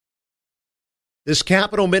This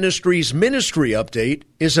Capital Ministries ministry update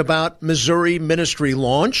is about Missouri ministry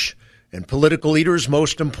launch and political leaders'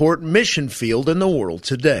 most important mission field in the world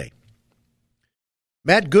today.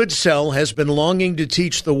 Matt Goodsell has been longing to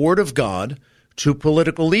teach the Word of God to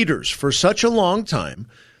political leaders for such a long time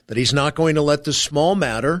that he's not going to let the small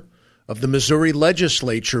matter of the Missouri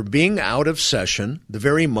legislature being out of session the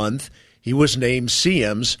very month he was named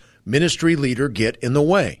CM's ministry leader get in the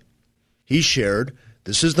way. He shared,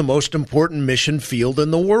 "This is the most important mission field in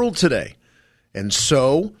the world today." And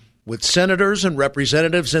so, with senators and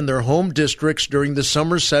representatives in their home districts during the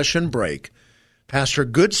summer session break, Pastor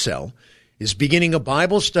Goodsell is beginning a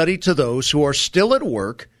Bible study to those who are still at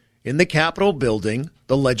work in the Capitol building,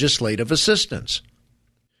 the legislative assistants.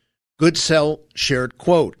 Goodsell shared,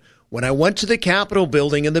 quote, "When I went to the Capitol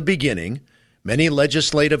building in the beginning, many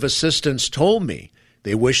legislative assistants told me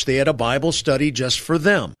they wish they had a Bible study just for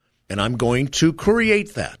them. And I'm going to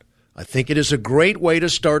create that. I think it is a great way to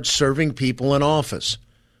start serving people in office.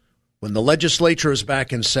 When the legislature is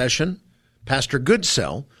back in session, Pastor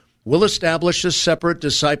Goodsell will establish a separate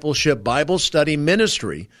discipleship Bible study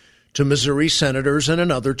ministry to Missouri senators and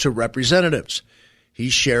another to representatives." He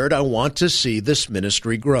shared, "I want to see this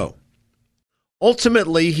ministry grow."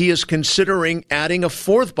 Ultimately, he is considering adding a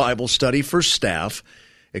fourth Bible study for staff,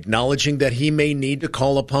 acknowledging that he may need to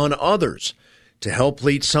call upon others to help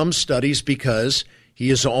lead some studies because he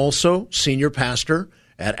is also senior pastor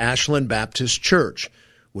at Ashland Baptist Church,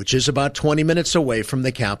 which is about 20 minutes away from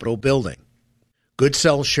the Capitol building.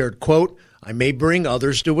 Goodsell shared, quote, "I may bring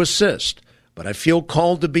others to assist, but I feel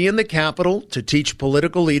called to be in the Capitol to teach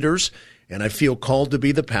political leaders, and I feel called to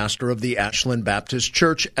be the pastor of the Ashland Baptist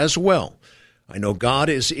Church as well. I know God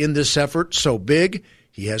is in this effort so big,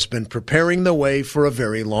 he has been preparing the way for a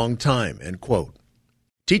very long time," end quote.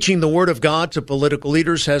 Teaching the Word of God to political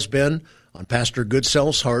leaders has been on Pastor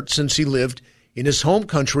Goodsell's heart since he lived in his home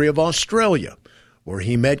country of Australia, where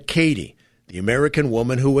he met Katie, the American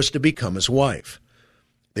woman who was to become his wife.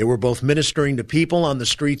 They were both ministering to people on the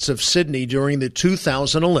streets of Sydney during the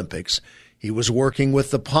 2000 Olympics. He was working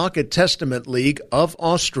with the Pocket Testament League of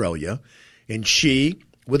Australia, and she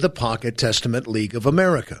with the Pocket Testament League of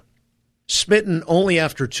America. Smitten only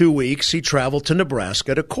after 2 weeks, he traveled to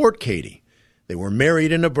Nebraska to court Katie. They were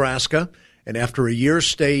married in Nebraska, and after a year's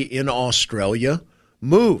stay in Australia,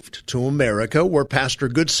 moved to America, where Pastor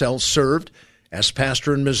Goodsell served as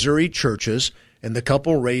pastor in Missouri churches, and the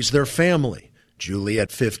couple raised their family, Julie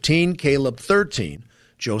at 15, Caleb 13,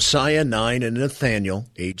 Josiah 9, and Nathaniel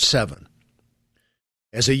age 7.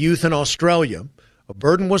 As a youth in Australia, a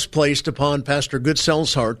burden was placed upon Pastor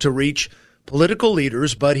Goodsell's heart to reach political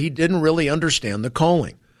leaders, but he didn't really understand the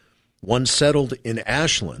calling. Once settled in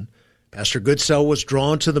Ashland, Pastor Goodsell was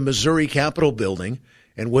drawn to the Missouri Capitol building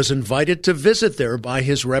and was invited to visit there by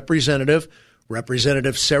his Representative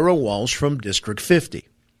Sarah Walsh from District 50.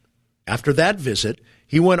 After that visit,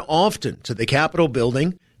 he went often to the Capitol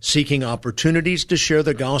building, seeking opportunities to share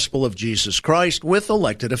the gospel of Jesus Christ with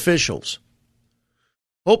elected officials.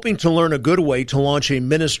 Hoping to learn a good way to launch a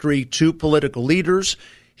ministry to political leaders,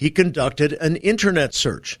 he conducted an internet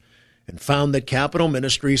search and found that Capital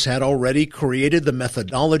Ministries had already created the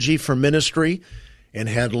methodology for ministry and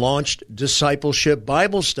had launched discipleship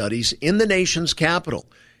Bible studies in the nation's capital,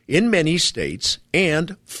 in many states,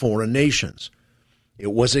 and foreign nations.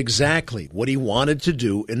 It was exactly what he wanted to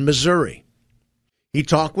do in Missouri. He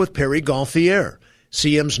talked with Perry Gauthier,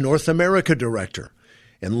 CM's North America director,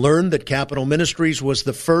 and learned that Capital Ministries was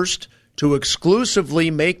the first to exclusively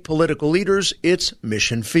make political leaders its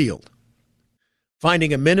mission field.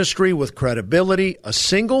 Finding a ministry with credibility, a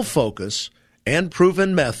single focus, and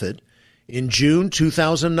proven method, in June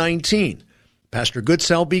 2019, Pastor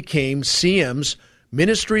Goodsell became CM's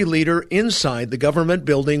ministry leader inside the government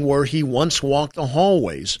building where he once walked the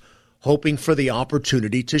hallways, hoping for the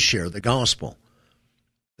opportunity to share the gospel.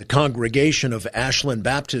 The congregation of Ashland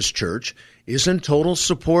Baptist Church is in total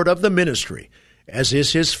support of the ministry, as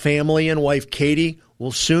is his family, and wife Katie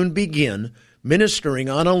will soon begin ministering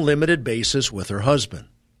on a limited basis with her husband.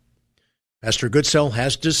 Pastor Goodsell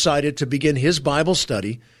has decided to begin his Bible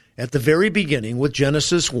study at the very beginning with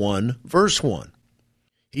Genesis 1, verse 1.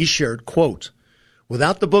 He shared, quote,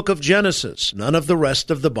 "Without the book of Genesis, none of the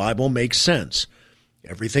rest of the Bible makes sense.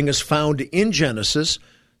 Everything is found in Genesis,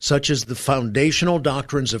 such as the foundational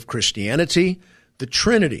doctrines of Christianity, the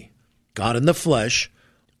Trinity, God in the flesh,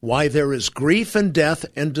 why there is grief and death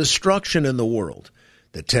and destruction in the world,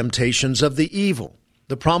 the temptations of the evil,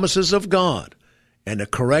 the promises of God, and a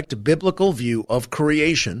correct biblical view of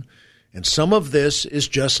creation, and some of this is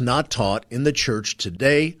just not taught in the church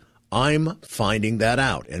today. I'm finding that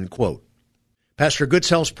out," end quote. Pastor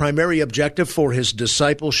Goodsell's primary objective for his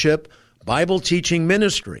discipleship Bible teaching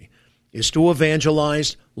ministry is to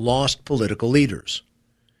evangelize lost political leaders.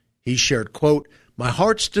 He shared, quote, "My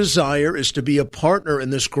heart's desire is to be a partner in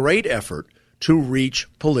this great effort to reach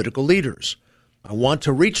political leaders. I want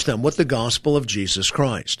to reach them with the gospel of Jesus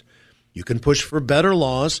Christ. You can push for better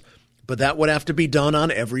laws, but that would have to be done on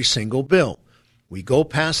every single bill. We go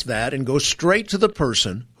past that and go straight to the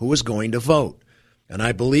person who is going to vote. And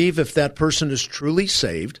I believe if that person is truly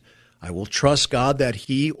saved, I will trust God that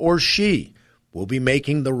he or she will be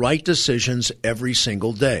making the right decisions every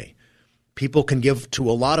single day. People can give to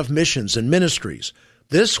a lot of missions and ministries.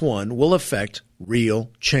 This one will affect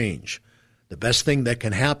real change. The best thing that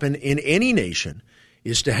can happen in any nation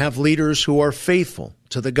is to have leaders who are faithful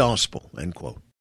to the gospel," end quote.